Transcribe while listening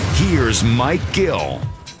here's Mike Gill.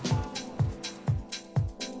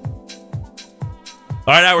 All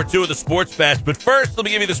right, hour 2 of the Sports Bash. But first, let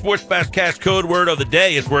me give you the Sports Bash cash code word of the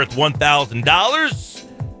day. It's worth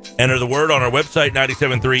 $1,000. Enter the word on our website,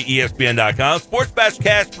 973ESPN.com. Sports Bash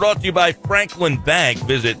Cash brought to you by Franklin Bank.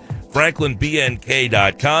 Visit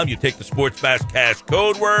franklinbnk.com. You take the Sports Bash Cash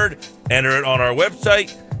code word, enter it on our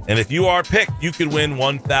website, and if you are picked, you could win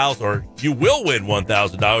 $1,000, or you will win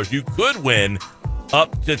 $1,000. You could win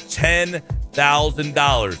up to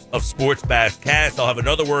 $10,000 of Sports Bash Cash. I'll have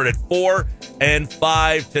another word at 4 and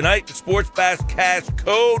 5 tonight. The Sports Bash Cash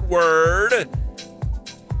code word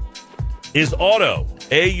is auto.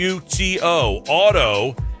 A-U-T-O.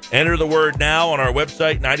 Auto. Enter the word now on our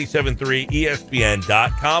website,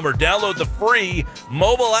 973ESPN.com, or download the free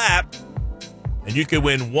mobile app, and you can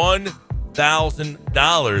win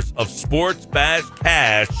 $1,000 of Sports Bash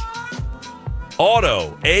Cash.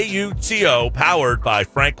 Auto, A-U-T-O, powered by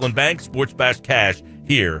Franklin Bank. Sports Bash Cash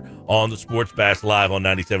here on the Sports Bash Live on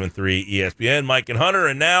 97.3 ESPN. Mike and Hunter,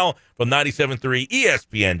 and now from 97.3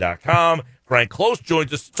 ESPN.com, Frank Klose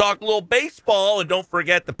joins us to talk a little baseball. And don't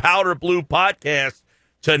forget the Powder Blue podcast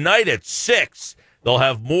tonight at 6. They'll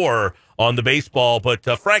have more on the baseball. But,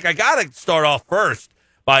 Frank, I got to start off first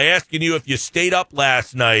by asking you if you stayed up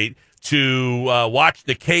last night to watch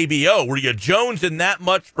the KBO. Were you jonesing that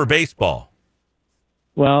much for baseball?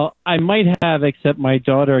 Well, I might have, except my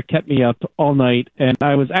daughter kept me up all night, and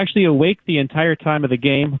I was actually awake the entire time of the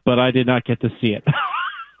game, but I did not get to see it.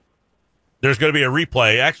 There's going to be a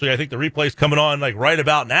replay. Actually, I think the replay's coming on like right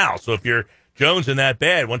about now. So if you're jonesing that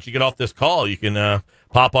bad, once you get off this call, you can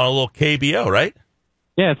pop on a little KBO, right?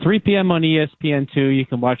 Yeah, 3 p.m. on ESPN2. You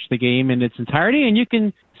can watch the game in its entirety, and you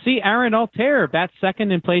can see Aaron Altair bat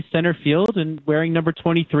second and play center field and wearing number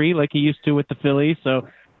 23 like he used to with the Phillies. So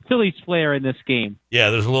Phillies flair in this game. Yeah,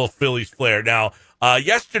 there's a little Phillies flair. Now,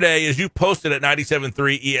 yesterday, as you posted at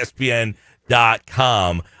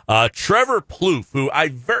 97.3ESPN.com, Trevor Plouffe, who I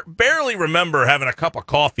barely remember having a cup of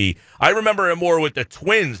coffee. I remember him more with the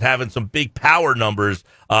Twins having some big power numbers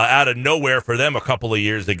out of nowhere for them a couple of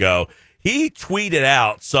years ago. He tweeted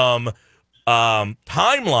out some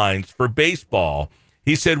timelines for baseball.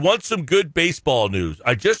 He said, "Want some good baseball news?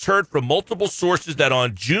 I just heard from multiple sources that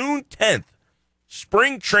on June 10th,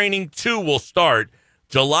 Spring Training 2 will start.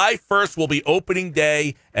 July 1st will be opening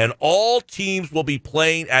day, and all teams will be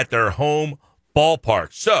playing at their home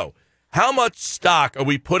ballpark." So, how much stock are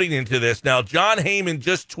we putting into this? Now, John Heyman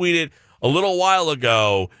just tweeted a little while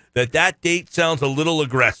ago that date sounds a little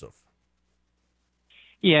aggressive.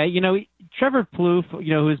 Yeah, Trevor Plouffe,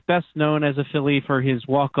 who's best known as a Philly for his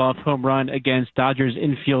walk-off home run against Dodgers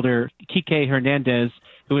infielder Kike Hernandez,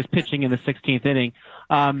 who was pitching in the 16th inning.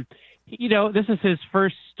 This is his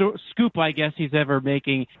first scoop, I guess, he's ever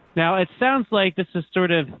making. Now, it sounds like this is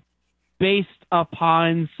sort of based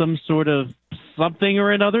upon some sort of something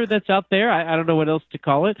or another that's out there. I don't know what else to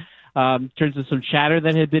call it. In terms of some chatter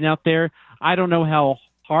that had been out there. I don't know how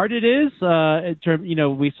hard it is.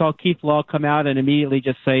 We saw Keith Law come out and immediately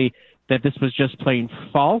just say that this was just plain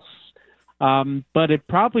false. But it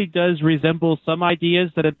probably does resemble some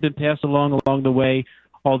ideas that have been passed along the way,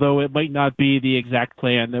 although it might not be the exact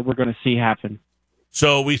plan that we're going to see happen.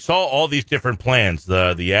 So we saw all these different plans,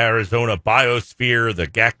 the Arizona Biosphere, the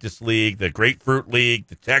Cactus League, the Grapefruit League,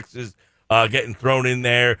 the Texas getting thrown in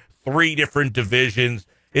there, 3 different divisions.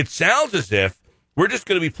 It sounds as if we're just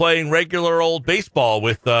going to be playing regular old baseball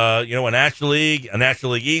with, a National League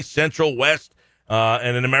East, Central, West,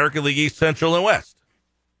 and an American League East, Central, and West.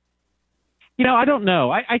 I don't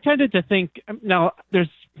know. I tended to think, now,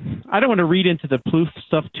 I don't want to read into the Plouffe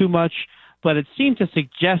stuff too much, but it seemed to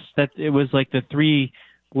suggest that it was like the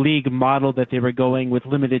 3-league model that they were going with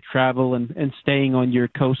limited travel and staying on your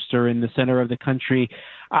coast or in the center of the country.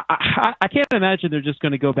 I can't imagine they're just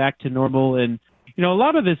going to go back to normal. And, a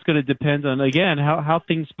lot of it's going to depend on, again, how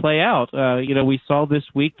things play out. We saw this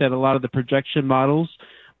week that a lot of the projection models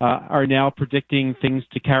are now predicting things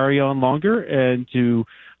to carry on longer and to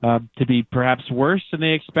be perhaps worse than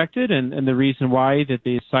they expected. And the reason why that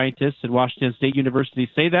the scientists at Washington State University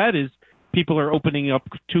say that is people are opening up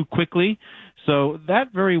too quickly. So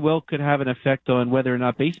that very well could have an effect on whether or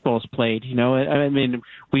not baseball is played.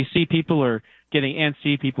 We see people are getting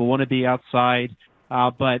antsy. People want to be outside.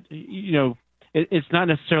 But it's not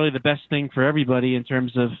necessarily the best thing for everybody in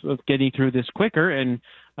terms of getting through this quicker. And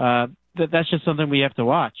that's just something we have to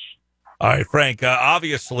watch. All right, Frank,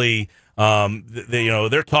 obviously,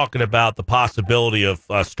 they're talking about the possibility of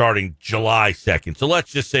starting July 2nd. So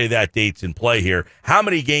let's just say that date's in play here. How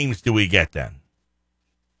many games do we get then?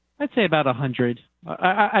 I'd say about 100.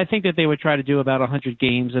 I think that they would try to do about 100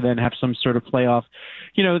 games and then have some sort of playoff.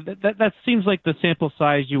 That seems like the sample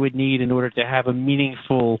size you would need in order to have a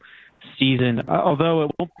meaningful season. Although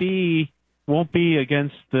it won't be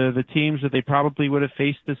against the teams that they probably would have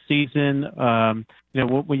faced this season.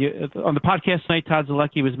 When you on the podcast tonight, Todd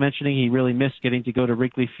Zalecki was mentioning he really missed getting to go to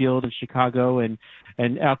Wrigley Field in Chicago and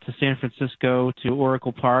out to San Francisco to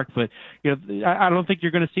Oracle Park. But I don't think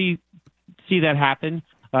you're going to see that happen.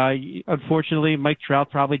 Unfortunately, Mike Trout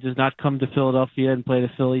probably does not come to Philadelphia and play the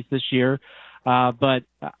Phillies this year. But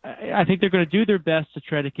I think they're going to do their best to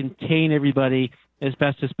try to contain everybody as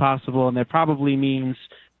best as possible, and that probably means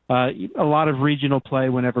a lot of regional play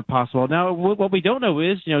whenever possible. Now, what we don't know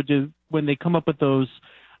is, when they come up with those,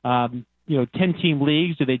 10-team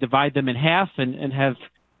leagues, do they divide them in half and have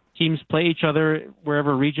teams play each other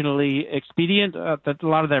wherever regionally expedient? That a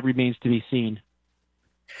lot of that remains to be seen.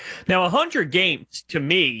 Now, 100 games, to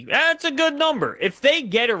me, that's a good number. If they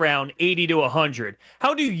get around 80 to 100,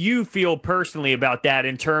 how do you feel personally about that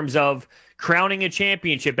in terms of crowning a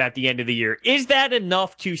championship at the end of the year? Is that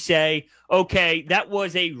enough to say, okay, that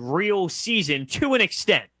was a real season to an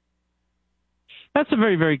extent? That's a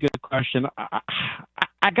very, very good question.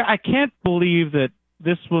 I can't believe that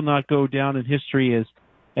this will not go down in history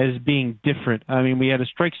as being different. I mean, we had a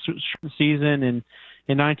strike season in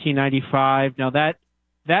 1995. Now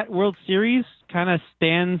that World Series kind of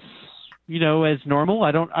stands, as normal.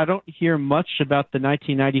 I don't hear much about the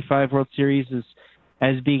 1995 World Series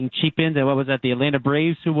as being cheapened. What was that? The Atlanta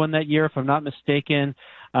Braves who won that year, if I'm not mistaken.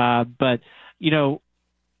 But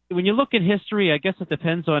when you look in history, I guess it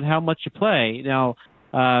depends on how much you play. Now,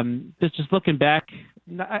 just looking back,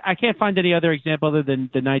 I can't find any other example other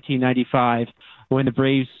than the 1995 when the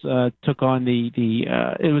Braves took on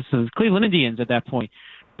it was the Cleveland Indians at that point.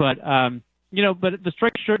 But but the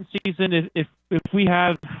strike shortened season, if we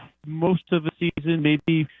have most of the season,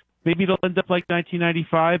 maybe it'll end up like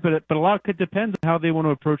 1995. But a lot could depend on how they want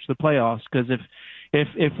to approach the playoffs. Because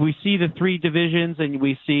if we see the three divisions and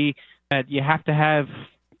we see that you have to have,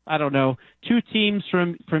 I don't know, two teams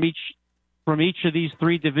from each of these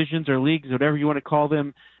three divisions or leagues, whatever you want to call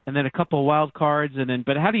them, and then a couple of wild cards,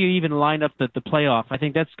 but how do you even line up the playoff? I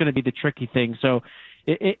think that's going to be the tricky thing. So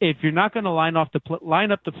if you're not going to line up the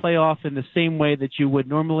playoff in the same way that you would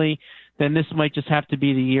normally, then this might just have to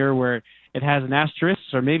be the year where it has an asterisk,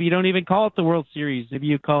 or maybe you don't even call it the World Series. Maybe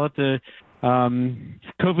you call it the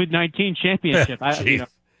COVID-19 championship.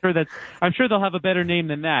 I'm sure they'll have a better name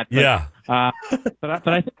than that. But, yeah. But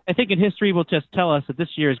I think in history will just tell us that this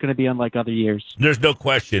year is going to be unlike other years. There's no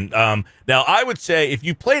question. Now, I would say if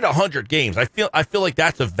you played 100 games, I feel like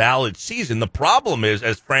that's a valid season. The problem is,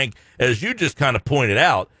 as you just kind of pointed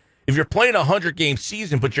out, if you're playing a 100-game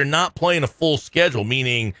season, but you're not playing a full schedule,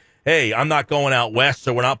 meaning, hey, I'm not going out west,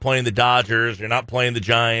 so we're not playing the Dodgers, you're not playing the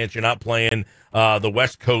Giants, you're not playing the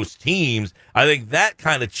West Coast teams, I think that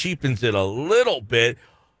kind of cheapens it a little bit.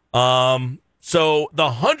 So the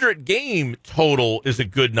 100-game total is a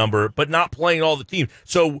good number, but not playing all the teams.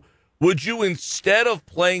 So would you, instead of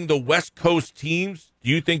playing the West Coast teams, do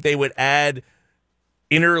you think they would add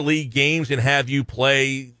interleague games and have you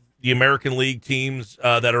play the American League teams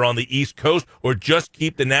that are on the East Coast, or just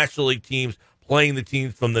keep the National League teams playing the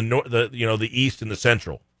teams from the East and the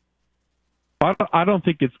Central? I don't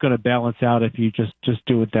think it's going to balance out if you just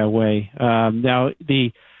do it that way. Now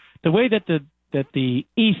the way that the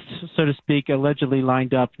East, so to speak, allegedly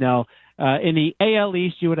lined up. Now, in the AL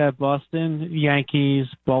East, you would have Boston, Yankees,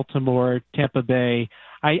 Baltimore, Tampa Bay.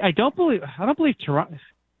 I don't believe Toronto.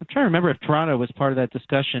 I'm trying to remember if Toronto was part of that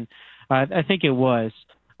discussion. I think it was.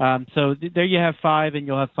 So there you have five, and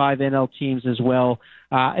you'll have five NL teams as well.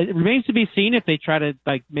 It remains to be seen if they try to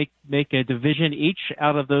make a division each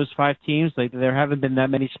out of those five teams. There haven't been that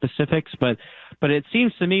many specifics, but it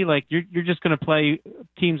seems to me like you're just going to play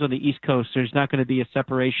teams on the East Coast. There's not going to be a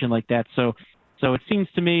separation like that. So it seems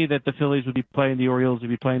to me that the Phillies would be playing the Orioles, they'd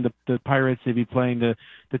be playing the Pirates, they'd be playing the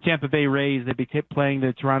Tampa Bay Rays, they'd be playing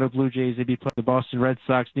the Toronto Blue Jays, they'd be playing the Boston Red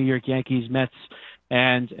Sox, New York Yankees, Mets,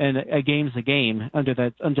 and a game's a game under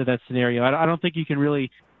that scenario. I don't think you can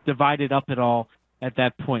really divide it up at all at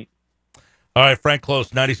that point. All right, Frank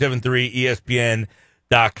Klose, 97.3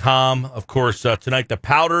 ESPN.com. Of course, tonight, the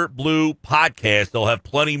Powder Blue Podcast. They'll have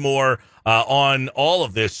plenty more on all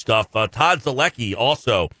of this stuff. Todd Zalecki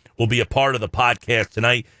also will be a part of the podcast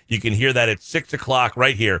tonight. You can hear that at 6 o'clock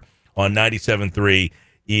right here on 97.3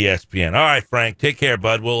 ESPN. All right, Frank, take care,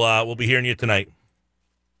 bud. We'll be hearing you tonight.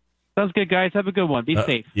 Sounds good, guys. Have a good one. Be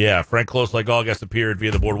safe. Yeah, Frank Klose, like all guests, appeared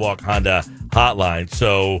via the Boardwalk Honda hotline.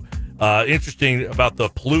 So interesting about the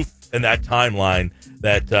Plouffe and that timeline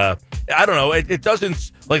that I don't know. It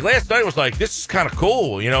doesn't, like last night was like, this is kind of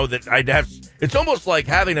cool, that I'd have. It's almost like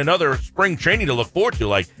having another spring training to look forward to.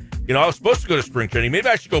 Like, I was supposed to go to spring training. Maybe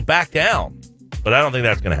I should go back down, but I don't think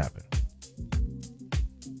that's going to happen.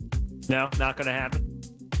 No, not going to happen.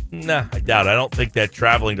 Nah, I doubt it. I don't think that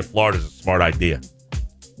traveling to Florida is a smart idea.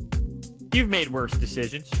 You've made worse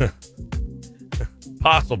decisions.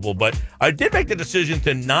 Possible, but I did make the decision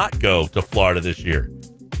to not go to Florida this year.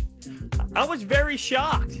 I was very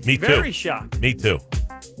shocked. Me too. Very shocked. Me too.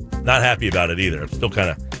 Not happy about it either. I'm still kind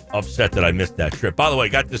of upset that I missed that trip. By the way, I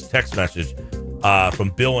got this text message from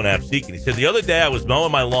Bill in Absecon. He said, the other day I was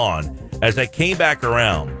mowing my lawn. As I came back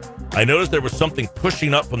around, I noticed there was something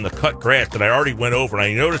pushing up from the cut grass that I already went over, and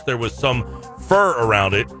I noticed there was some fur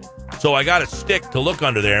around it. So I got a stick to look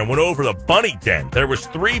under there and went over the bunny den. There was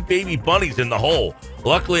 3 baby bunnies in the hole.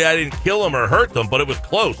 Luckily, I didn't kill them or hurt them, but it was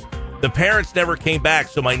close. The parents never came back,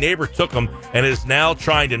 so my neighbor took them and is now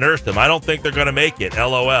trying to nurse them. I don't think they're going to make it.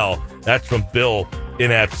 LOL. That's from Bill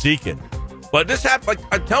in Absecon. But this happened, like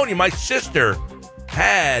I'm telling you, my sister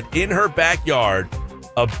had in her backyard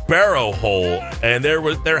a barrow hole, and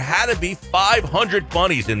there had to be 500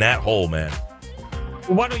 bunnies in that hole, man.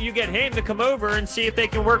 Why don't you get him to come over and see if they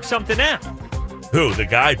can work something out? Who, the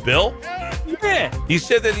guy, Bill? Yeah. He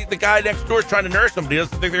said that the guy next door is trying to nurse them, but he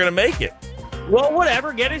doesn't think they're going to make it. Well,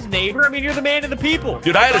 whatever. Get his neighbor. I mean, you're the man of the people.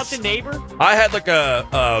 Dude, the neighbor. I had like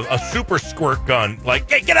a super squirt gun. Like,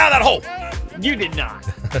 hey, get out of that hole. You did not.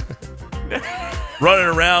 Running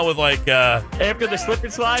around with like after the slip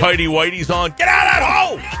and slide. Tighty whities on. Get out of that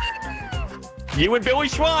hole. You and Billy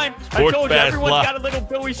Schwein. Sports I told you, Bash everyone's Live. got a little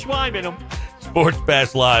Billy Schwein in them. Sports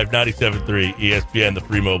Bash Live, 97.3 ESPN, the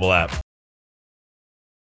free mobile app.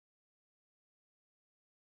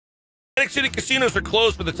 Atlantic City casinos are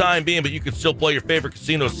closed for the time being, but you can still play your favorite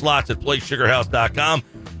casino slots at PlaySugarHouse.com.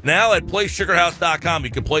 Now at PlaySugarHouse.com,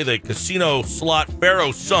 you can play the casino slot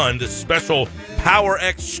Pharaoh Sun. This special Power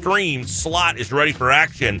Extreme slot is ready for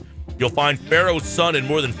action. You'll find Pharaoh Sun and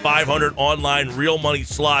more than 500 online real money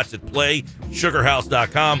slots at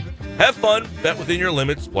PlaySugarHouse.com. Have fun, bet within your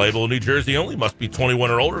limits. Playable in New Jersey only. Must be 21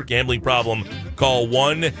 or older. Gambling problem, call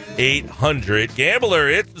 1-800-GAMBLER.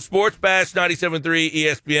 It's the Sports Bash 97.3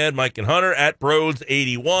 ESPN. Mike and Hunter at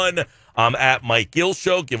Broads81. I'm at Mike Gill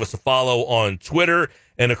Show. Give us a follow on Twitter.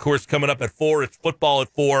 And, of course, coming up at 4, it's Football at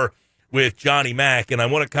 4 with Johnny Mack. And I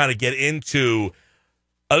want to kind of get into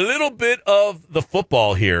a little bit of the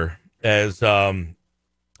football here as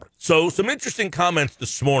so some interesting comments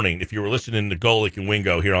this morning, if you were listening to Golick and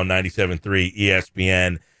Wingo here on 97.3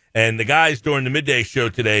 ESPN. And the guys during the midday show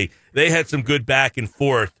today, they had some good back and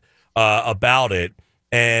forth about it.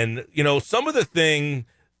 And, some of the thing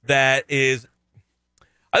that is,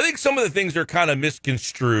 I think some of the things are kind of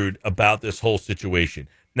misconstrued about this whole situation.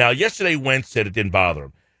 Now, yesterday, Wentz said it didn't bother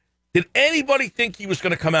him. Did anybody think he was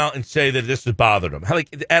going to come out and say that this has bothered him?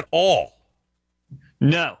 At all?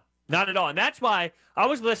 No, not at all. And that's why I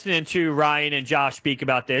was listening to Ryan and Josh speak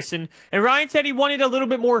about this, and Ryan said he wanted a little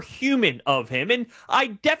bit more human of him, and I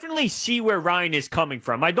definitely see where Ryan is coming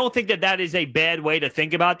from. I don't think that is a bad way to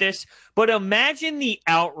think about this, but imagine the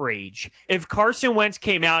outrage if Carson Wentz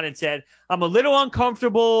came out and said, I'm a little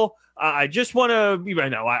uncomfortable, I just want to,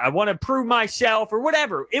 I want to prove myself or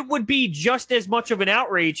whatever. It would be just as much of an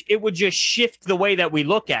outrage. It would just shift the way that we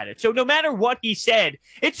look at it. So no matter what he said,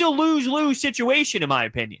 it's a lose-lose situation, in my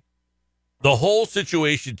opinion. The whole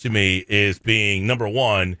situation to me is being, number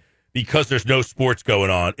one, because there's no sports going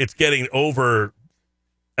on, it's getting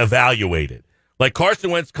over-evaluated. Like Carson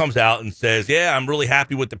Wentz comes out and says, yeah, I'm really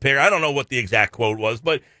happy with the pair. I don't know what the exact quote was,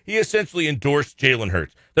 but he essentially endorsed Jalen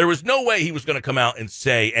Hurts. There was no way he was going to come out and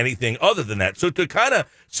say anything other than that. So to kind of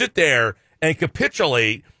sit there and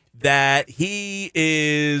capitulate that he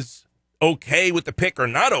is okay with the pick or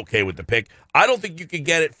not okay with the pick, I don't think you can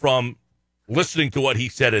get it from listening to what he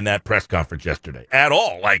said in that press conference yesterday at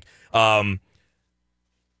all. Like,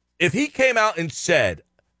 if he came out and said,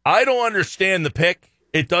 I don't understand the pick,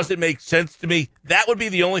 it doesn't make sense to me, that would be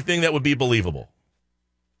the only thing that would be believable.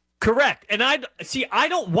 Correct. And I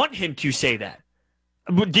don't want him to say that.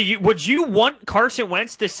 Would you want Carson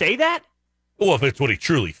Wentz to say that? Well, if it's what he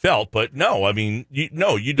truly felt, but no, I mean, you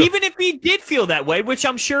don't. Even if he did feel that way, which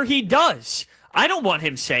I'm sure he does, I don't want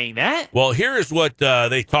him saying that. Well, here is what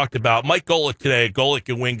they talked about. Mike Golick today, Golick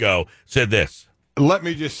and Wingo, said this. Let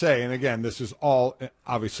me just say, and again, this is all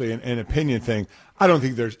obviously an opinion thing. I don't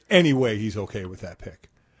think there's any way he's okay with that pick.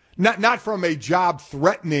 Not from a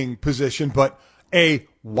job-threatening position, but a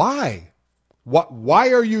why. Why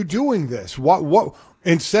are you doing this? What?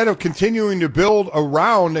 Instead of continuing to build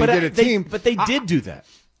around and get a team. But they did do that.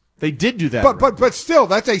 They did do that. But still,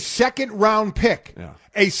 that's a second-round pick. Yeah.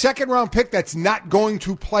 A second-round pick that's not going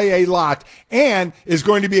to play a lot and is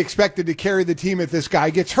going to be expected to carry the team if this guy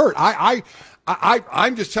gets hurt.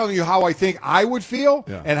 I'm just telling you how I think I would feel,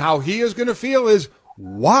 and how he is going to feel is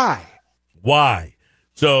why. Why?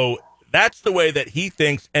 So that's the way that he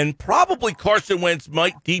thinks, and probably Carson Wentz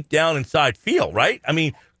might deep down inside feel, right? I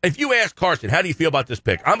mean, if you ask Carson, how do you feel about this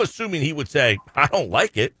pick? I'm assuming he would say, I don't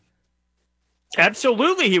like it.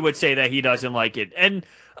 Absolutely, he would say that he doesn't like it. And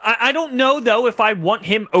I don't know, though, if I want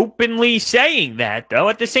him openly saying that, though,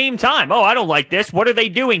 at the same time. Oh, I don't like this. What are they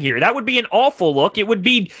doing here? That would be an awful look. It would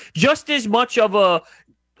be just as much of a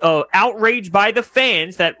outrage by the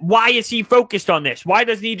fans that why is he focused on this? Why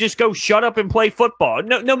doesn't he just go shut up and play football?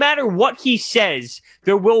 No matter what he says,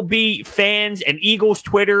 there will be fans and Eagles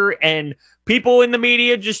Twitter and people in the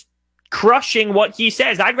media just crushing what he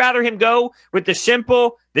says. I'd rather him go with the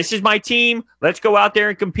simple, this is my team, let's go out there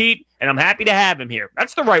and compete, and I'm happy to have him here.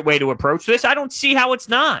 That's the right way to approach this. I don't see how it's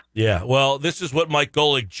not. Yeah, well, this is what Mike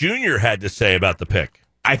Golick Jr. had to say about the pick.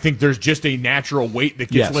 I think there's just a natural weight that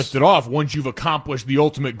gets lifted off once you've accomplished the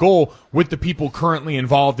ultimate goal with the people currently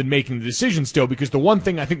involved in making the decision still. Because the one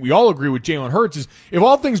thing I think we all agree with Jalen Hurts is if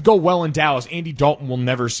all things go well in Dallas, Andy Dalton will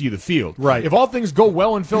never see the field. Right. If all things go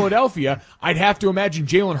well in Philadelphia, I'd have to imagine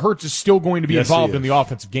Jalen Hurts is still going to be involved in the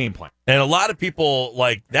offensive game plan. And a lot of people,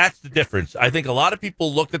 that's the difference. I think a lot of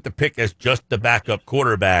people looked at the pick as just the backup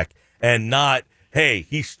quarterback and not, hey,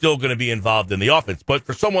 he's still going to be involved in the offense. But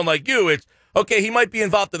for someone like you, it's, okay, he might be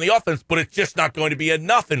involved in the offense, but it's just not going to be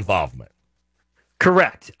enough involvement.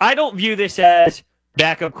 Correct. I don't view this as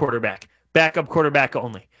backup quarterback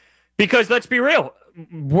only. Because let's be real,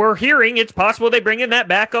 we're hearing it's possible they bring in that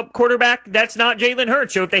backup quarterback that's not Jalen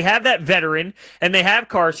Hurts. So if they have that veteran and they have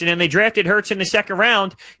Carson and they drafted Hurts in the second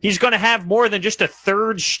round, he's going to have more than just a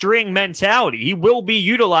third string mentality. He will be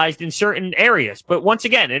utilized in certain areas. But once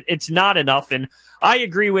again, it's not enough. And I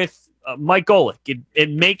agree with Mike Golick. It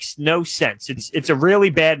makes no sense. It's a really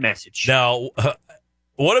bad message. Now,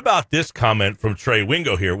 what about this comment from Trey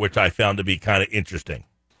Wingo here, which I found to be kind of interesting?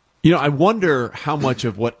 You know, I wonder how much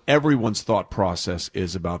of what everyone's thought process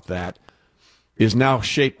is about that is now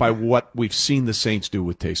shaped by what we've seen the Saints do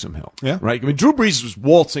with Taysom Hill. Yeah. Right? I mean, Drew Brees is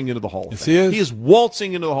waltzing into the Hall of Fame. He is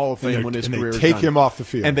waltzing into the Hall of Fame when his career is done. Take him off the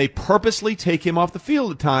field. And they purposely take him off the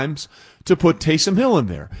field at times to put Taysom Hill in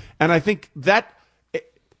there. And I think that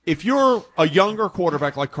if you're a younger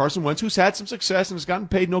quarterback like Carson Wentz, who's had some success and has gotten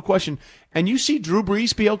paid, no question, and you see Drew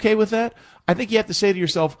Brees be okay with that, I think you have to say to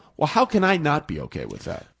yourself, well, how can I not be okay with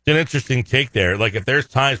that? It's an interesting take there. Like, if there's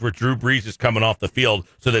times where Drew Brees is coming off the field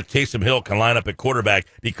so that Taysom Hill can line up at quarterback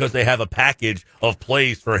because they have a package of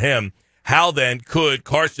plays for him, how then could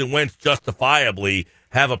Carson Wentz justifiably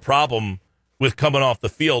have a problem with coming off the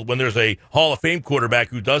field when there's a Hall of Fame quarterback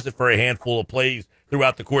who does it for a handful of plays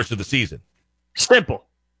throughout the course of the season? Simple.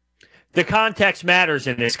 The context matters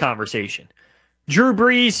in this conversation. Drew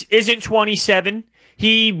Brees isn't 27.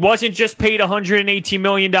 He wasn't just paid $118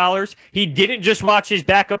 million. He didn't just watch his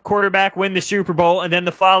backup quarterback win the Super Bowl and then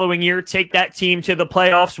the following year take that team to the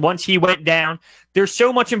playoffs once he went down. There's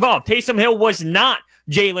so much involved. Taysom Hill was not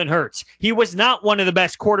Jalen Hurts. He was not one of the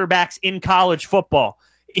best quarterbacks in college football.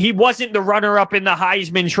 He wasn't the runner-up in the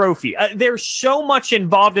Heisman Trophy. There's so much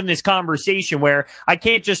involved in this conversation where I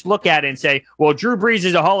can't just look at it and say, well, Drew Brees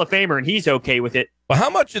is a Hall of Famer and he's okay with it. Well, how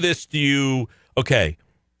much of this do you – okay,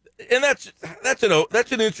 and that's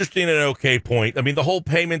an interesting and okay point. I mean, the whole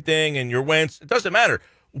payment thing and your Wentz, it doesn't matter.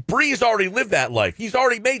 Brees already lived that life. He's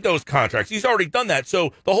already made those contracts. He's already done that.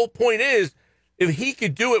 So the whole point is, if he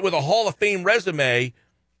could do it with a Hall of Fame resume,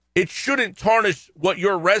 it shouldn't tarnish what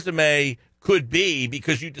your resume could be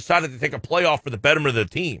because you decided to take a playoff for the betterment of the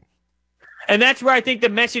team. And that's where I think the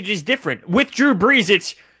message is different. With Drew Brees,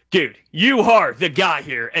 it's, dude, you are the guy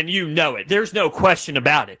here, and you know it. There's no question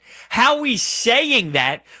about it. How he's saying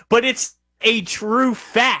that, but it's a true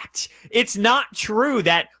fact. It's not true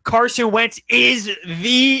that Carson Wentz is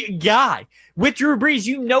the guy. With Drew Brees,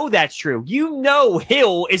 you know that's true. You know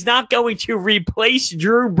Hill is not going to replace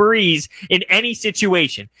Drew Brees in any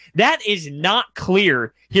situation. That is not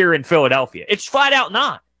clear here in Philadelphia. It's flat out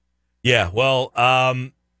not. Yeah, well,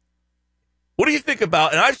 what do you think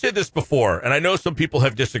about, and I've said this before, and I know some people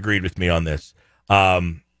have disagreed with me on this,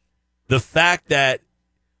 the fact that,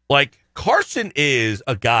 like, Carson is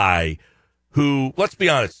a guy who, let's be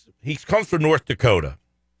honest, he comes from North Dakota.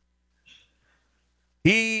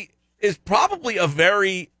 He is probably a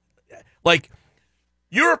very, like,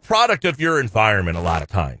 you're a product of your environment a lot of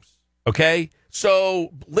times, okay?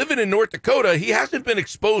 So living in North Dakota, he hasn't been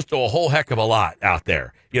exposed to a whole heck of a lot out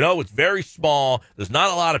there. You know, it's very small. There's not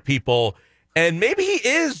a lot of people. And maybe he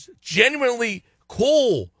is genuinely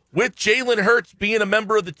cool with Jalen Hurts being a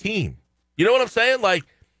member of the team. You know what I'm saying? Like,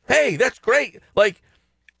 hey, that's great. Like,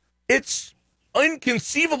 it's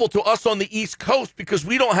inconceivable to us on the East Coast because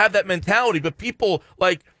we don't have that mentality. But people,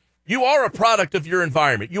 like, you are a product of your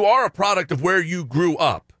environment. You are a product of where you grew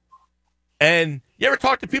up. And you ever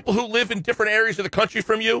talk to people who live in different areas of the country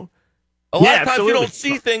from you? A lot of times absolutely. you don't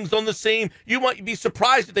see things on the same. You might be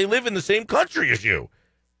surprised that they live in the same country as you.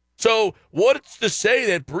 So what's to say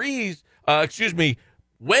that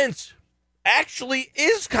Wentz actually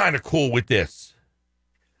is kind of cool with this?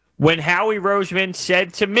 When Howie Roseman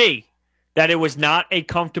said to me that it was not a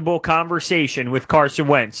comfortable conversation with Carson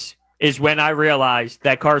Wentz is when I realized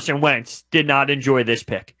that Carson Wentz did not enjoy this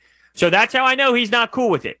pick. So that's how I know he's not cool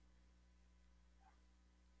with it.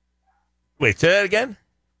 Wait, say that again?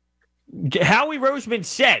 Howie Roseman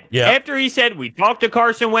said, after he said, we talked to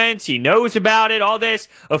Carson Wentz, he knows about it, all this,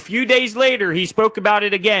 a few days later, he spoke about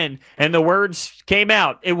it again, and the words came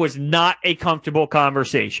out. It was not a comfortable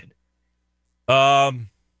conversation.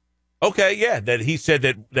 Okay, yeah, that he said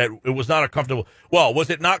that it was not a comfortable. Well, was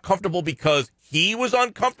it not comfortable because he was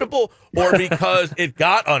uncomfortable or because it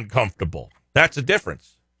got uncomfortable? That's a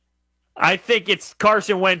difference. I think it's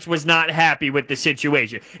Carson Wentz was not happy with the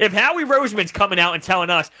situation. If Howie Roseman's coming out and telling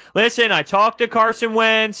us, listen, I talked to Carson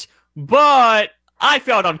Wentz, but I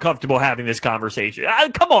felt uncomfortable having this conversation.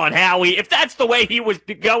 Come on, Howie. If that's the way he was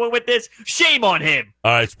going with this, shame on him.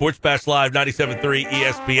 All right, Sports Bash Live, 97.3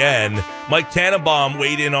 ESPN. Mike Tannenbaum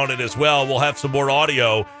weighed in on it as well. We'll have some more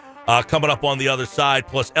audio coming up on the other side,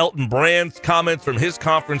 plus Elton Brand's comments from his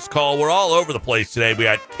conference call. We're all over the place today. We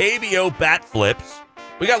got KBO bat flips.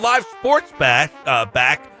 We got live sports back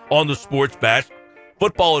on the Sports Bash.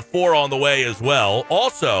 Football at 4 on the way as well.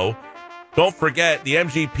 Also, don't forget the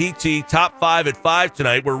MGPT Top 5 at 5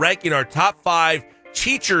 tonight. We're ranking our top 5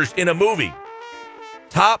 teachers in a movie.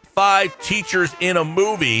 Top 5 teachers in a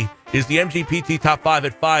movie is the MGPT Top 5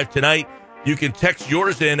 at 5 tonight. You can text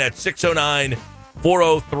yours in at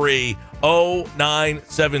 609-403-0973.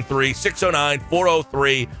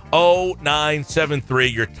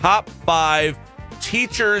 609-403-0973. Your top 5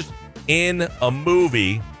 teachers in a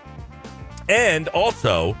movie. And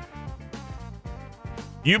also,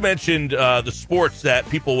 you mentioned the sports that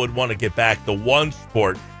people would want to get back, the one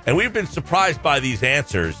sport, and we've been surprised by these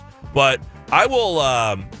answers. But I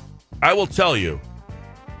will tell you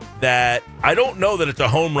that I don't know that it's a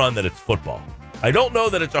home run that it's football. I don't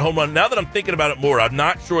know that it's a home run. Now that I'm thinking about it more, I'm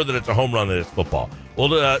not sure that it's a home run that it's football. We'll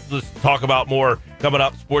let's talk about more coming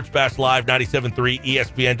up. Sports Bash Live, 97.3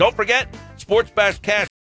 ESPN. Don't forget, Sports Bash Cash.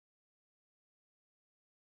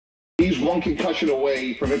 He's one concussion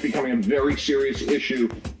away from it becoming a very serious issue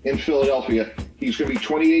in Philadelphia. He's going to be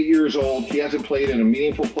 28 years old. He hasn't played in a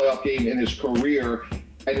meaningful playoff game in his career.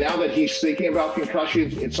 And now that he's thinking about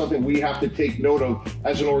concussions, it's something we have to take note of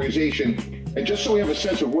as an organization. And just so we have a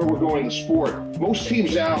sense of where we're going in the sport, most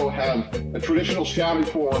teams now have a traditional scouting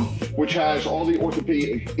form which has all the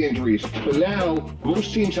orthopedic injuries. But now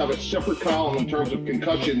most teams have a separate column in terms of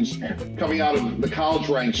concussions coming out of the college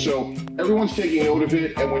ranks. So everyone's taking note of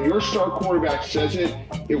it. And when your star quarterback says it,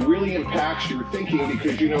 it really impacts your thinking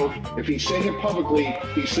because, you know, if he's saying it publicly,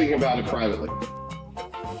 he's thinking about it privately.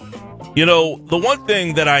 You know, the one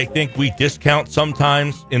thing that I think we discount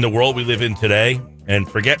sometimes in the world we live in today, and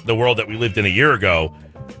forget the world that we lived in a year ago,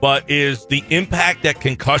 but is the impact that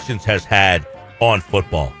concussions has had on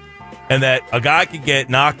football. And that a guy could get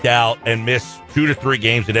knocked out and miss 2 to 3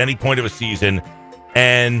 games at any point of a season,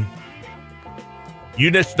 and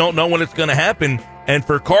you just don't know when it's going to happen. And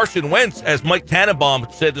for Carson Wentz, as Mike Tannenbaum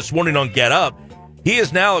said this morning on Get Up, he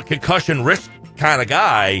is now a concussion risk kind of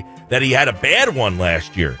guy that he had a bad one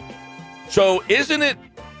last year. So isn't it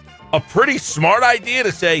a pretty smart idea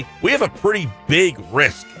to say we have a pretty big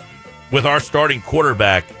risk with our starting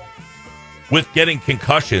quarterback with getting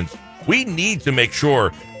concussions? We need to make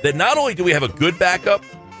sure that not only do we have a good backup,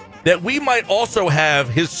 that we might also have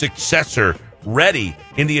his successor ready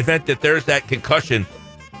in the event that there's that concussion.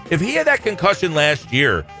 If he had that concussion last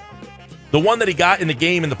year, the one that he got in the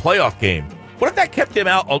game, in the playoff game, what if that kept him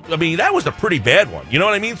out? I mean, that was a pretty bad one. You know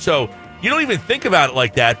what I mean? So you don't even think about it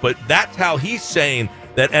like that, but that's how he's saying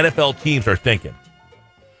that NFL teams are thinking.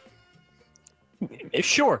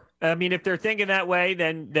 Sure. I mean, if they're thinking that way,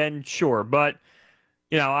 then sure. But,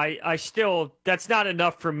 you know, I still, that's not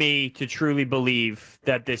enough for me to truly believe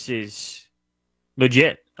that this is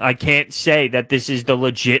legit. I can't say that this is the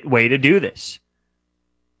legit way to do this.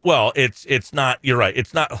 Well, it's not, you're right.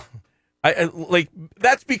 It's not,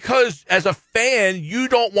 that's because as a fan, you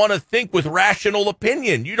don't want to think with rational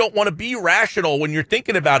opinion. You don't want to be rational when you're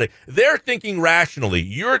thinking about it. They're thinking rationally.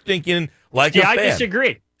 You're thinking like See, a I fan.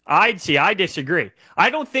 disagree. I disagree. I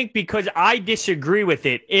don't think because I disagree with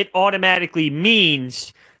it, it automatically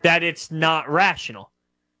means that it's not rational.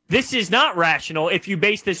 This is not rational if you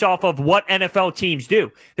base this off of what NFL teams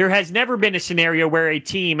do. There has never been a scenario where a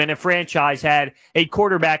team and a franchise had a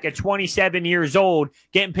quarterback at 27 years old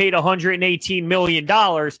getting paid $118 million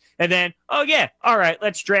and then, oh, yeah, all right,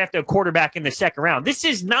 let's draft a quarterback in the second round. This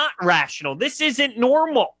is not rational. This isn't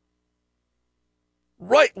normal.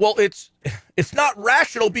 Right. Well, it's not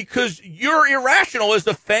rational because you're irrational as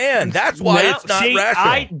a fan. That's why it's not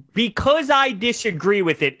rational. Because I disagree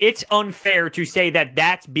with it, it's unfair to say that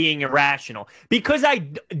that's being irrational. Because I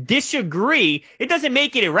disagree, it doesn't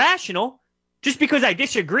make it irrational just because I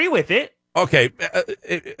disagree with it. Okay.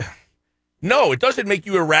 No, it doesn't make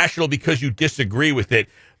you irrational because you disagree with it.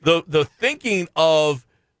 The thinking of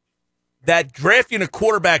that drafting a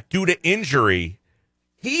quarterback due to injury,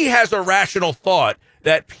 he has a rational thought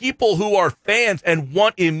that people who are fans and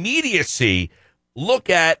want immediacy look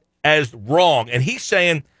at as wrong. And he's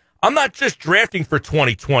saying, I'm not just drafting for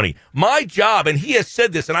 2020. My job, and he has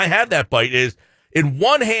said this, and I had that bite, is in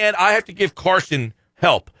one hand, I have to give Carson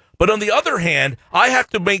help. But on the other hand, I have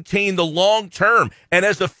to maintain the long term. And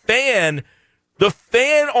as a fan, the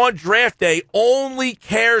fan on draft day only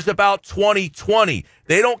cares about 2020.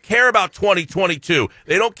 They don't care about 2022.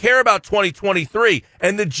 They don't care about 2023.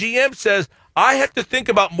 And the GM says, I have to think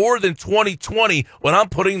about more than 2020 when I'm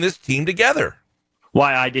putting this team together.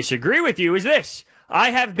 Why I disagree with you is this.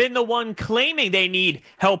 I have been the one claiming they need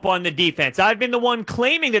help on the defense. I've been the one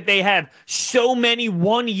claiming that they have so many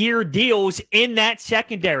one-year deals in that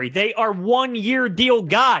secondary. They are one-year deal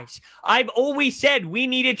guys. I've always said we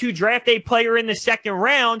needed to draft a player in the second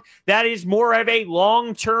round that is more of a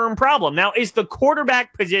long-term problem. Now, is the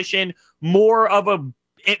quarterback position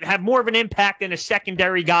have more of an impact than a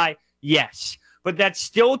secondary guy? Yes. But that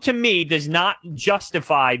still, to me, does not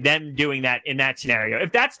justify them doing that in that scenario.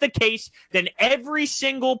 If that's the case, then every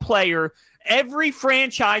single player, every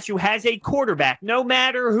franchise who has a quarterback, no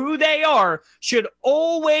matter who they are, should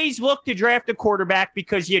always look to draft a quarterback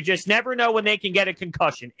because you just never know when they can get a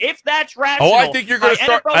concussion. If that's rational, I think you're going to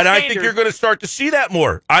start, and I think you're going to start to see that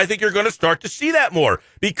more. I think you're going to start to see that more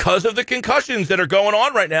because of the concussions that are going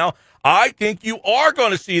on right now. I think you are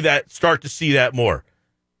going to start to see that more.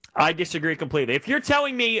 I disagree completely. If you're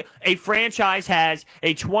telling me a franchise has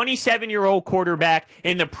a 27-year-old quarterback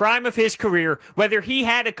in the prime of his career, whether he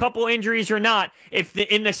had a couple injuries or not,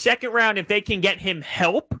 in the second round, if they can get him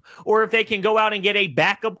help or if they can go out and get a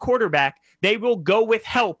backup quarterback, they will go with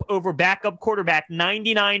help over backup quarterback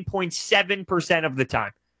 99.7% of the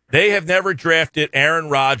time. They have never drafted Aaron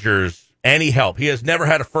Rodgers any help. He has never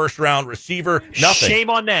had a first-round receiver, nothing. Shame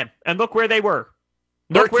on them. And look where they were.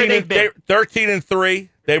 Look where they've been. 13-3.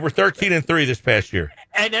 They were 13-3 this past year.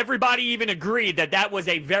 And everybody even agreed that was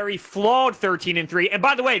a very flawed 13-3. And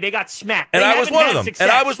by the way, they got smacked. And I was one of them. Success.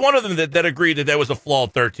 And I was one of them that agreed that was a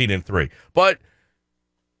flawed 13-3. But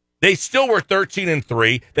they still were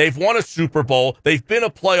 13-3. They've won a Super Bowl. They've been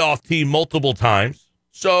a playoff team multiple times.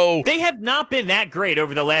 So they have not been that great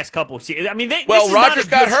over the last couple of seasons. I mean, Rodgers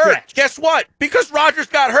got hurt. Stretch. Guess what? Because Rodgers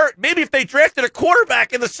got hurt, maybe if they drafted a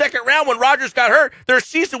quarterback in the second round when Rodgers got hurt, their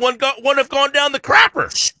season wouldn't have gone down the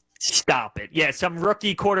crapper. Stop it. Yeah, some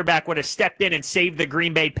rookie quarterback would have stepped in and saved the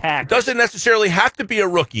Green Bay Packers. Doesn't necessarily have to be a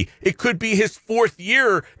rookie. It could be his fourth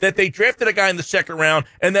year that they drafted a guy in the second round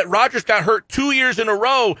and that Rodgers got hurt 2 years in a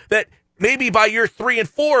row, that maybe by year 3 and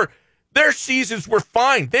 4, their seasons were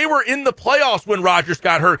fine. They were in the playoffs when Rodgers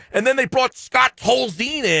got hurt, and then they brought Scott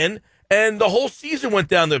Tolzien in, and the whole season went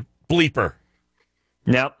down the bleeper.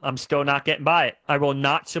 Nope, I'm still not getting by it. I will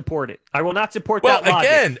not support it. I will not support that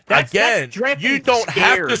logic. Again, you don't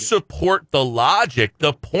have to support the logic.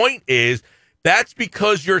 The point is that's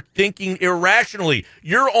because you're thinking irrationally.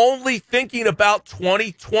 You're only thinking about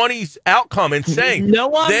 2020's outcome and saying they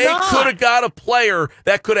could have got a player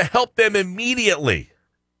that could have helped them immediately.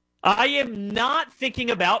 I am not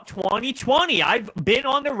thinking about 2020. I've been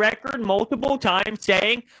on the record multiple times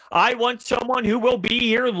saying I want someone who will be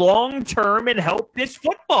here long term and help this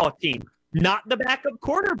football team, not the backup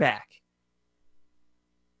quarterback.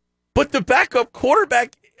 But the backup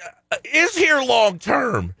quarterback is here long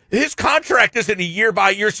term. His contract isn't a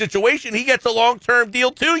year-by-year situation. He gets a long-term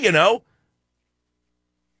deal too, you know.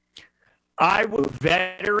 I would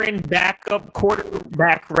veteran backup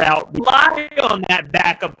quarterback route. Rely on that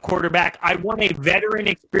backup quarterback. I want a veteran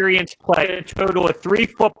experienced player, a total of 3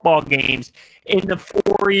 football games in the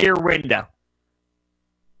 4-year window.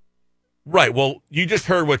 Right. Well, you just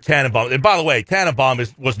heard what Tannenbaum. And by the way, Tannenbaum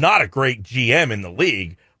was not a great GM in the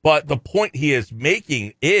league, but the point he is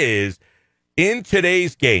making is in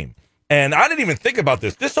today's game, And I didn't even think about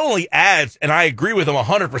this. This only adds, and I agree with him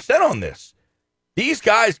 100% on this. These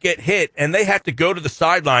guys get hit, and they have to go to the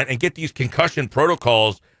sideline and get these concussion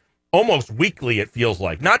protocols almost weekly, it feels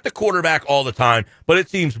like. Not the quarterback all the time, but it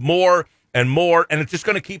seems more and more, and it's just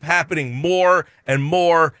going to keep happening more and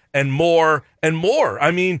more and more and more.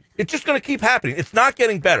 I mean, it's just going to keep happening. It's not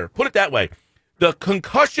getting better. Put it that way. The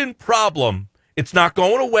concussion problem, it's not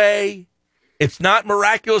going away. It's not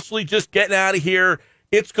miraculously just getting out of here.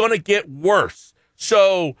 It's going to get worse.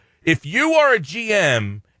 So if you are a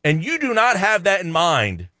GM and you do not have that in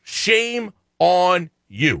mind, shame on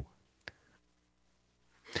you.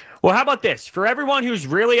 Well, how about this? For everyone who's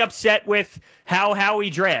really upset with how Howie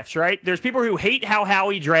drafts, right? There's people who hate how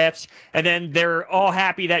Howie drafts, and then they're all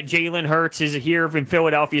happy that Jalen Hurts is here in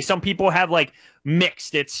Philadelphia. Some people have like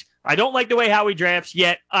mixed. It's, I don't like the way Howie drafts,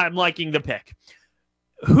 yet I'm liking the pick.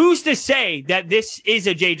 Who's to say that this is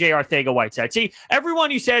a J.J. Arcega-Whiteside? See,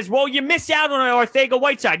 everyone who says, well, you miss out on an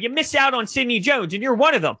Arcega-Whiteside, you miss out on Sidney Jones, and you're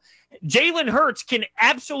one of them. Jalen Hurts can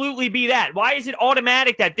absolutely be that. Why is it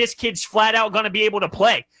automatic that this kid's flat out going to be able to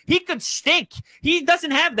play? He could stink. He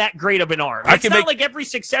doesn't have that great of an arm. It's not like every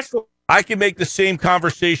successful... I can make the same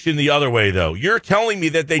conversation the other way, though. You're telling me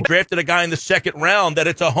that they drafted a guy in the second round, that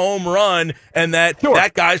it's a home run, and that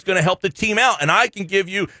that guy's going to help the team out. And I can give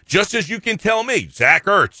you, just as you can tell me, Zach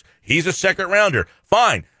Ertz, he's a second rounder.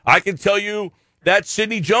 Fine. I can tell you that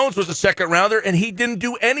Sidney Jones was a second rounder, and he didn't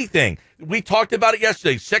do anything. We talked about it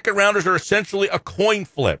yesterday. Second rounders are essentially a coin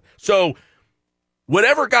flip. So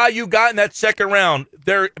whatever guy you got in that second round,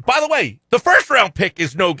 by the way, the first round pick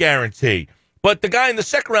is no guarantee. But the guy in the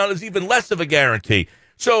second round is even less of a guarantee.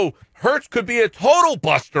 So Hurts could be a total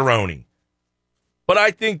busteroni. But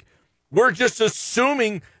I think we're just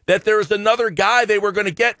assuming that there is another guy they were going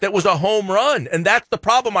to get that was a home run. And that's the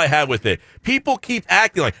problem I have with it. People keep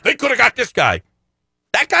acting like they could have got this guy.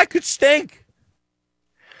 That guy could stink.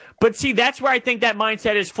 But see, that's where I think that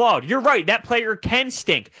mindset is flawed. You're right. That player can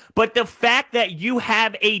stink. But the fact that you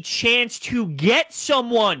have a chance to get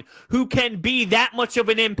someone who can be that much of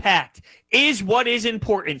an impact is what is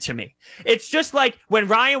important to me. It's just like when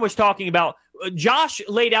Ryan was talking about, Josh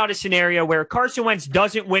laid out a scenario where Carson Wentz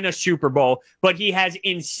doesn't win a Super Bowl, but he has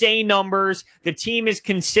insane numbers. The team is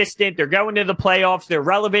consistent. They're going to the playoffs. They're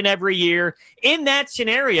relevant every year. In that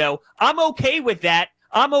scenario, I'm okay with that.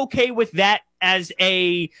 I'm okay with that as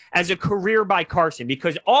a career by Carson,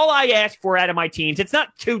 because all I ask for out of my teams, it's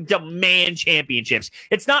not to demand championships.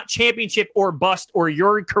 It's not championship or bust or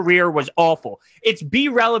your career was awful. It's be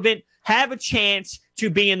relevant, have a chance to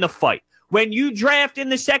be in the fight. When you draft in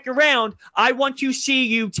the second round, I want to see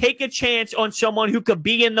you take a chance on someone who could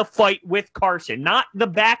be in the fight with Carson, not the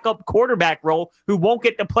backup quarterback role who won't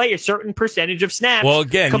get to play a certain percentage of snaps. Well,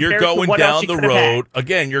 again, you're going down the road.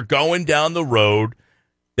 Again, you're going down the road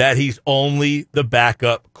that he's only the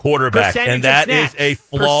backup quarterback, and that is a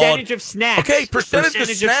flawed percentage of snaps. Okay, percentage of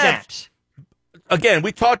snaps. Again,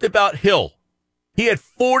 we talked about Hill. He had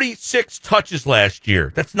 46 touches last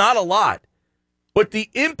year. That's not a lot. But the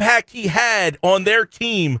impact he had on their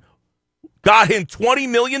team got him $20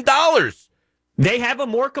 million. They have a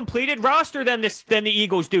more completed roster than the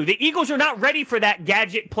Eagles do. The Eagles are not ready for that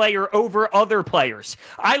gadget player over other players.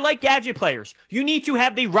 I like gadget players. You need to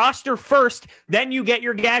have the roster first, then you get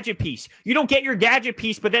your gadget piece. You don't get your gadget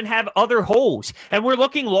piece, but then have other holes. And we're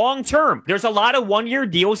looking long term. There's a lot of one-year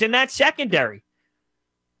deals in that secondary.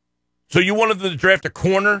 So you wanted to draft a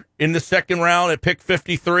corner in the second round at pick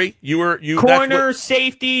 53? Corner,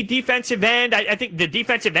 safety, defensive end. I think the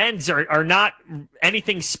defensive ends are not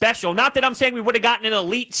anything special. Not that I'm saying we would have gotten an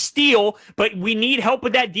elite steal, but we need help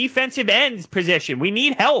with that defensive ends position. We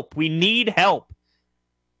need help.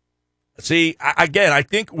 See, again, I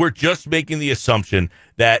think we're just making the assumption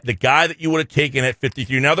that the guy that you would have taken at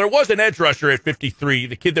 53. Now, there was an edge rusher at 53,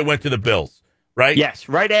 the kid that went to the Bills. Right? Yes,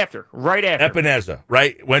 right after. Epineza,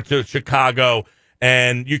 right? Went to Chicago,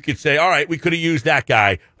 and you could say, all right, we could have used that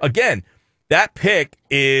guy. Again, that pick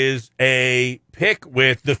is a pick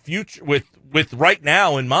with the future, with right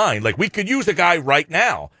now in mind. Like, we could use a guy right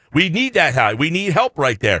now. We need that guy. We need help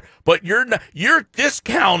right there. But you're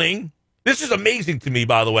discounting. This is amazing to me,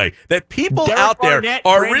 by the way, that people Derek out there Barnett,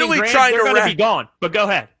 are Brandon really Graham, trying they're to be gone. But go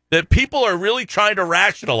ahead. That people are really trying to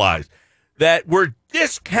rationalize that we're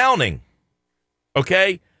discounting,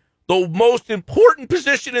 okay, the most important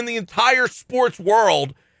position in the entire sports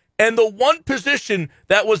world and the one position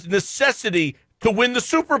that was necessity to win the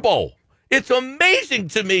Super Bowl. It's amazing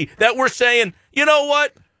to me that we're saying, you know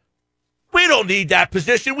what? We don't need that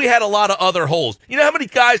position. We had a lot of other holes. You know how many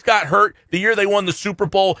guys got hurt the year they won the Super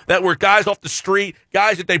Bowl that were guys off the street,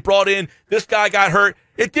 guys that they brought in? This guy got hurt.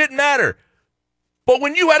 It didn't matter. But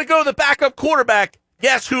when you had to go to the backup quarterback,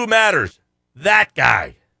 guess who matters? That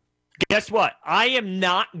guy. Guess what? I am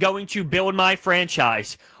not going to build my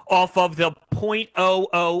franchise off of the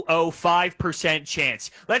 0.0005%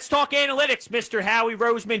 chance. Let's talk analytics, Mr. Howie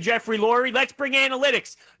Roseman, Jeffrey Lurie. Let's bring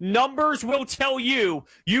analytics. Numbers will tell you,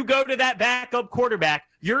 you go to that backup quarterback,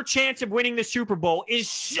 your chance of winning the Super Bowl is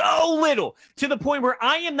so little to the point where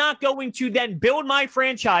I am not going to then build my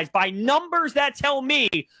franchise by numbers that tell me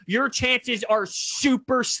your chances are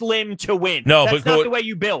super slim to win. No, that's but not the way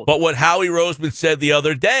you build. But what Howie Roseman said the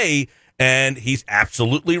other day, and he's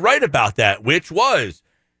absolutely right about that, which was,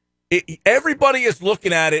 everybody is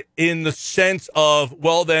looking at it in the sense of,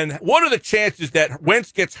 well, then what are the chances that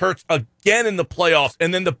Wentz gets hurt again in the playoffs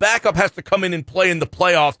and then the backup has to come in and play in the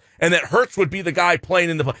playoffs and that Hurts would be the guy playing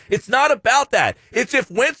in the playoffs? It's not about that. It's if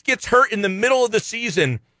Wentz gets hurt in the middle of the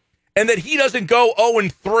season and that he doesn't go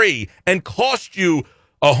 0-3 and cost you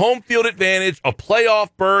a home field advantage, a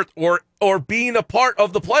playoff berth, or being a part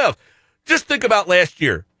of the playoffs. Just think about last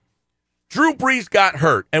year. Drew Brees got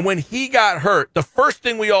hurt, and when he got hurt, the first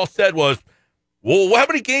thing we all said was, well, how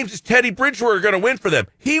many games is Teddy Bridgewater going to win for them?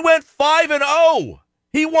 He went 5-0.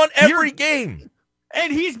 He won every game.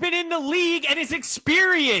 And he's been in the league and is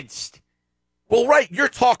experienced. Well, right, you're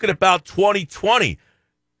talking about 2020.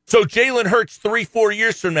 So Jalen Hurts 3-4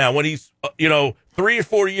 years from now, when he's, 3 or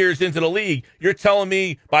 4 years into the league, you're telling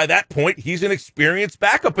me by that point he's an experienced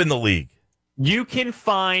backup in the league. You can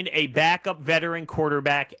find a backup veteran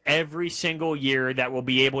quarterback every single year that will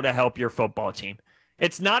be able to help your football team.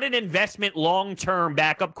 It's not an investment long-term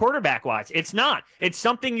backup quarterback-wise. It's not. It's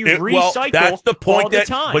something you recycle that's the point all the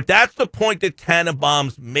time. But that's the point that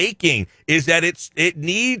Tannenbaum's making, is that it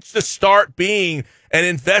needs to start being an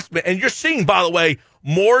investment. And you're seeing, by the way,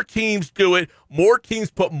 more teams do it. More teams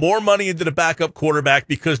put more money into the backup quarterback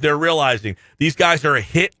because they're realizing these guys are a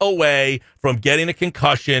hit away from getting a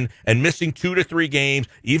concussion and missing 2 to 3 games,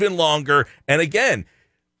 even longer. And again,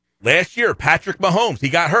 last year, Patrick Mahomes, he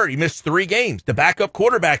got hurt. He missed 3 games. The backup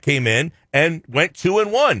quarterback came in and went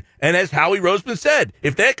 2-1. And as Howie Roseman said,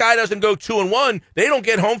 if that guy doesn't go 2-1, they don't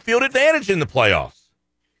get home field advantage in the playoffs.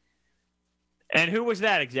 And who was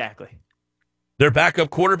that exactly? Their backup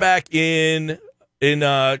quarterback in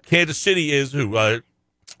Kansas City is who?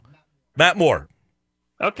 Matt Moore.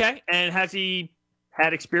 Okay. And has he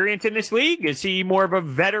had experience in this league? Is he more of a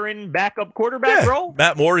veteran backup quarterback role?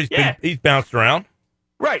 Matt Moore, he's bounced around.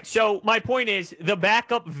 Right. So my point is, the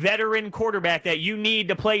backup veteran quarterback that you need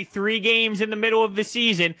to play 3 games in the middle of the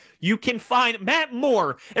season, you can find Matt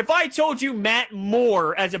Moore. If I told you Matt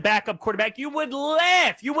Moore as a backup quarterback, you would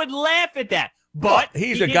laugh. You would laugh at that. But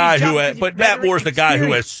he's a guy but Matt Moore's a guy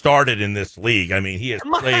who has started in this league. I mean, he has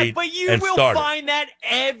played. But you and will started. find that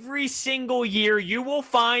every single year. You will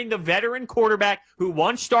find the veteran quarterback who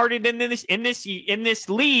once started in this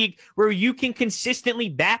league, where you can consistently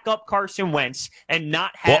back up Carson Wentz and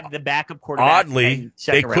not have the backup quarterback. Oddly,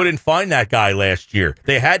 they couldn't find that guy last year.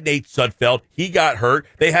 They had Nate Sudfeld. He got hurt.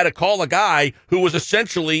 They had to call a guy who was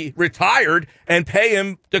essentially retired and pay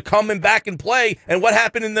him to come back and play. And what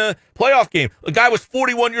happened in the playoff game? The guy was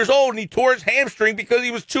 41 years old, and he tore his hamstring because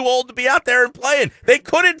he was too old to be out there and playing. They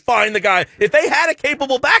couldn't find the guy. If they had a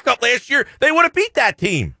capable backup last year, they would have beat that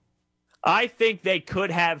team. I think they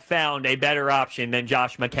could have found a better option than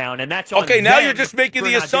Josh McCown, and that's on okay. Now them you're just making the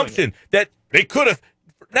for not doing assumption that they could have.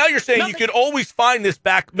 Now you're saying you could always find this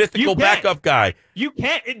mythical backup guy. You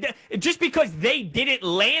can't. Just because they didn't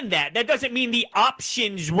land that doesn't mean the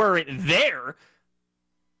options weren't there.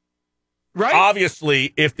 Right?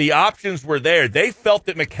 Obviously, if the options were there, they felt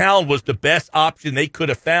that McCown was the best option they could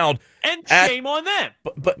have found. And shame on them.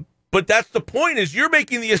 But that's the point, is you're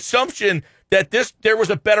making the assumption that there was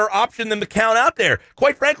a better option than McCown out there.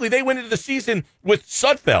 Quite frankly, they went into the season with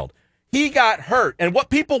Sudfeld. He got hurt. And what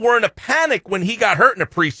people were in a panic when he got hurt in a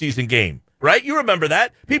preseason game, right? You remember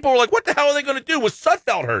that. People were like, what the hell are they going to do? Was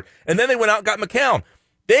Sudfeld hurt? And then they went out and got McCown.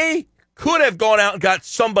 They could have gone out and got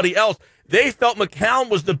somebody else. They felt McCown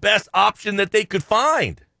was the best option that they could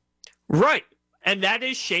find. Right. And that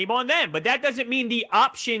is shame on them. But that doesn't mean the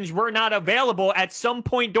options were not available at some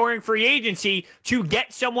point during free agency to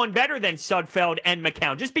get someone better than Sudfeld and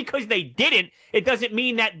McCown. Just because they didn't, it doesn't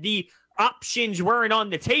mean that the options weren't on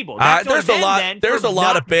the table. There's a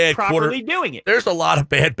lot of bad doing it. There's a lot of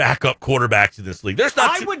bad backup quarterbacks in this league.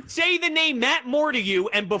 I would say the name Matt Moore to you,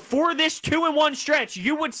 and before this 2-1 stretch,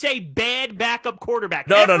 you would say bad backup quarterback.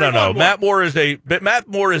 No. Matt Moore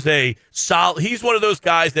is a solid. He's one of those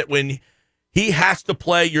guys that when he has to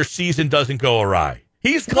play, your season doesn't go awry.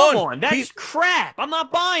 Come on, that's crap. I'm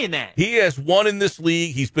not buying that. He has won in this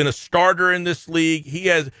league. He's been a starter in this league.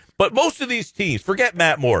 But most of these teams, forget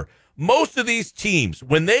Matt Moore. most of these teams,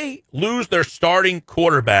 when they lose their starting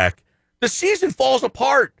quarterback, the season falls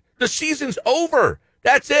apart. The season's over.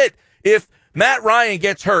 That's it. If Matt Ryan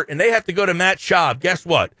gets hurt and they have to go to Matt Schaub, guess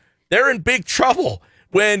what? They're in big trouble.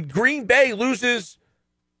 When Green Bay loses,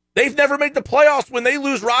 they've never made the playoffs. When they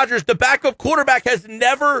lose Rodgers, the backup quarterback has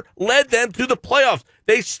never led them to the playoffs.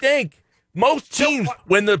 They stink. Most teams,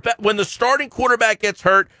 when the starting quarterback gets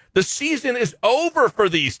hurt, the season is over for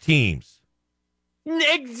these teams.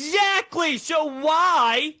 Exactly. So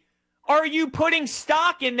why are you putting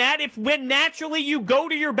stock in that if when naturally you go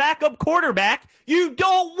to your backup quarterback, you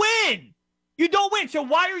don't win? You don't win. So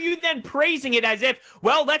why are you then praising it as if,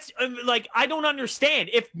 well, that's I don't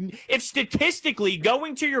understand. If statistically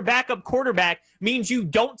going to your backup quarterback means you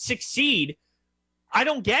don't succeed, I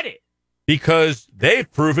don't get it. Because they've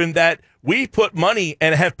proven that we put money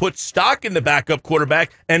and have put stock in the backup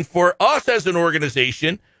quarterback. And for us as an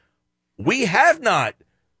organization, we have not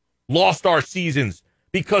lost our seasons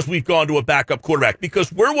because we've gone to a backup quarterback,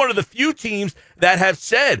 because we're one of the few teams that have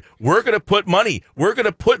said we're going to put money, we're going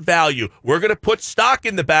to put value, we're going to put stock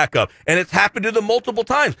in the backup. And it's happened to them multiple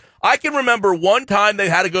times. I can remember one time they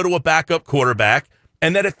had to go to a backup quarterback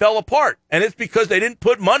and then it fell apart. And it's because they didn't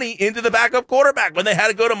put money into the backup quarterback when they had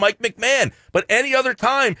to go to Mike McMahon. But any other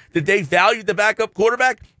time that they valued the backup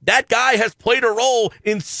quarterback, that guy has played a role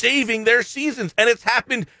in saving their seasons. And it's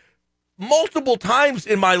happened multiple times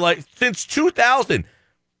in my life since 2000.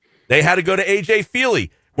 They had to go to A.J.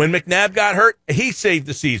 Feely. When McNabb got hurt, he saved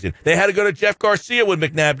the season. They had to go to Jeff Garcia when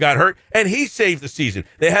McNabb got hurt, and he saved the season.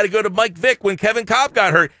 They had to go to Mike Vick when Kevin Kolb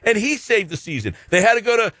got hurt, and he saved the season. They had to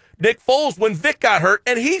go to Nick Foles when Vick got hurt,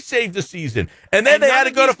 and he saved the season. And then they had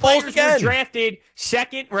to go to Foles again. Were drafted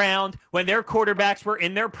second round when their quarterbacks were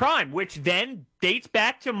in their prime, which then dates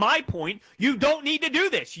back to my point. You don't need to do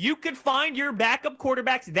this. You could find your backup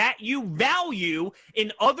quarterbacks that you value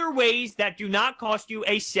in other ways that do not cost you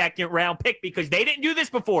a second-round pick, because they didn't do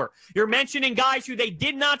this before. You're mentioning guys who they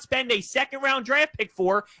did not spend a second-round draft pick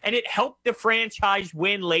for, and it helped the franchise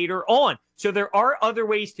win later on. So there are other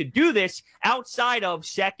ways to do this outside of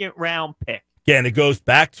second-round pick. Again, it goes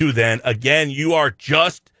back to then, again, you are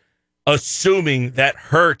just assuming that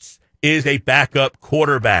Hurts is a backup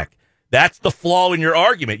quarterback. That's the flaw in your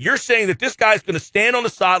argument. You're saying that this guy's going to stand on the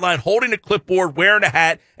sideline holding a clipboard, wearing a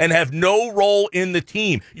hat, and have no role in the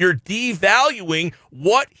team. You're devaluing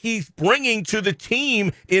what he's bringing to the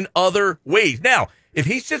team in other ways. Now, if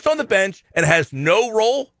he sits on the bench and has no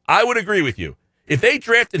role, I would agree with you. If they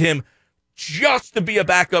drafted him just to be a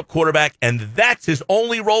backup quarterback and that's his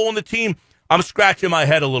only role on the team, I'm scratching my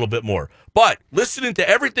head a little bit more. But listening to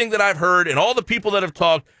everything that I've heard and all the people that have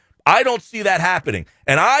talked, I don't see that happening.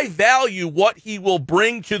 And I value what he will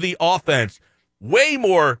bring to the offense way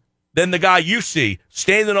more than the guy you see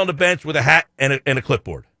standing on the bench with a hat and a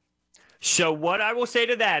clipboard. So what I will say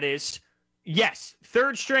to that is, yes,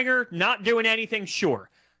 third stringer, not doing anything, sure.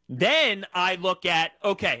 Then I look at,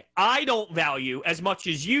 okay, I don't value as much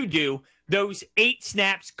as you do those 8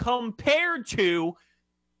 snaps compared to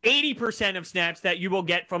 80% of snaps that you will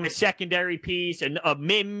get from a secondary piece and of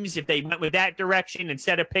Mims if they went with that direction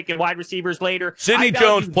instead of picking wide receivers later. Sidney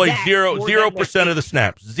Jones played 0% of the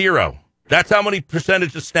snaps. 0. That's how many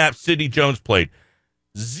percentage of snaps Sidney Jones played.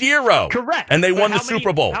 0. Correct. And they won the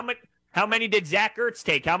Super Bowl. How many did Zach Ertz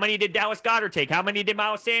take? How many did Dallas Goedert take? How many did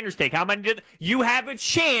Miles Sanders take? How many did you have a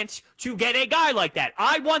chance to get a guy like that?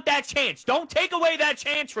 I want that chance. Don't take away that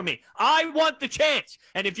chance from me. I want the chance.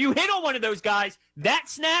 And if you hit on one of those guys, that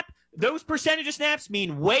snap, those percentage of snaps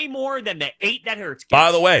mean way more than the 8 that Hurts gets.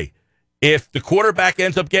 By the way, if the quarterback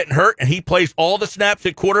ends up getting hurt and he plays all the snaps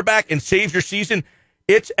at quarterback and saves your season,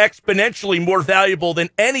 it's exponentially more valuable than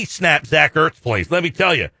any snap Zach Ertz plays. Let me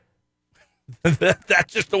tell you.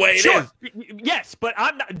 That's just the way it is. Yes, but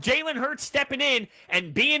I'm not. Jalen Hurts stepping in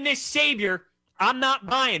and being this savior, I'm not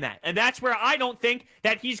buying that. And that's where I don't think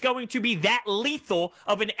that he's going to be that lethal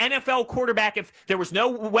of an NFL quarterback if there was no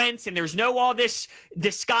Wentz and there's no all this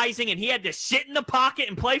disguising and he had to sit in the pocket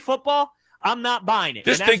and play football. I'm not buying it.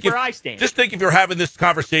 And that's where I stand. Just think if you're having this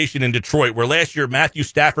conversation in Detroit where last year Matthew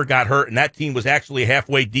Stafford got hurt and that team was actually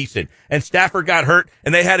halfway decent. And Stafford got hurt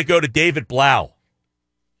and they had to go to David Blau.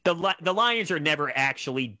 The Lions are never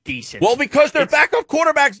actually decent. Well, because their backup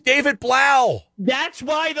quarterback's David Blau. That's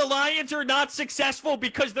why the Lions are not successful,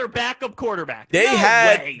 because their backup quarterback.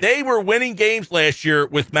 They were winning games last year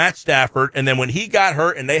with Matt Stafford, and then when he got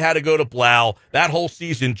hurt and they had to go to Blau, that whole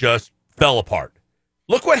season just fell apart.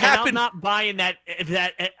 Look what happened. I'm not buying that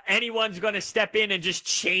anyone's going to step in and just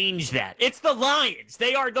change that. It's the Lions.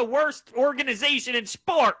 They are the worst organization in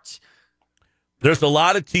sports. There's a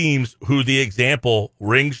lot of teams who the example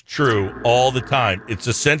rings true all the time. It's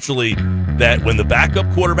essentially that when the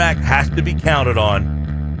backup quarterback has to be counted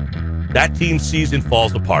on, that team's season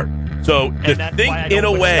falls apart. So to think in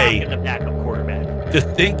a way, to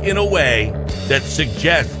think in a way that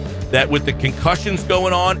suggests that with the concussions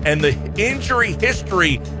going on and the injury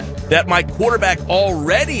history that my quarterback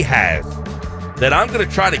already has, that I'm going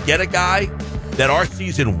to try to get a guy that our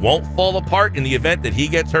season won't fall apart in the event that he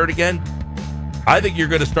gets hurt again, I think you're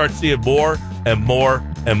going to start seeing more and more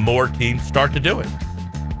and more teams start to do it.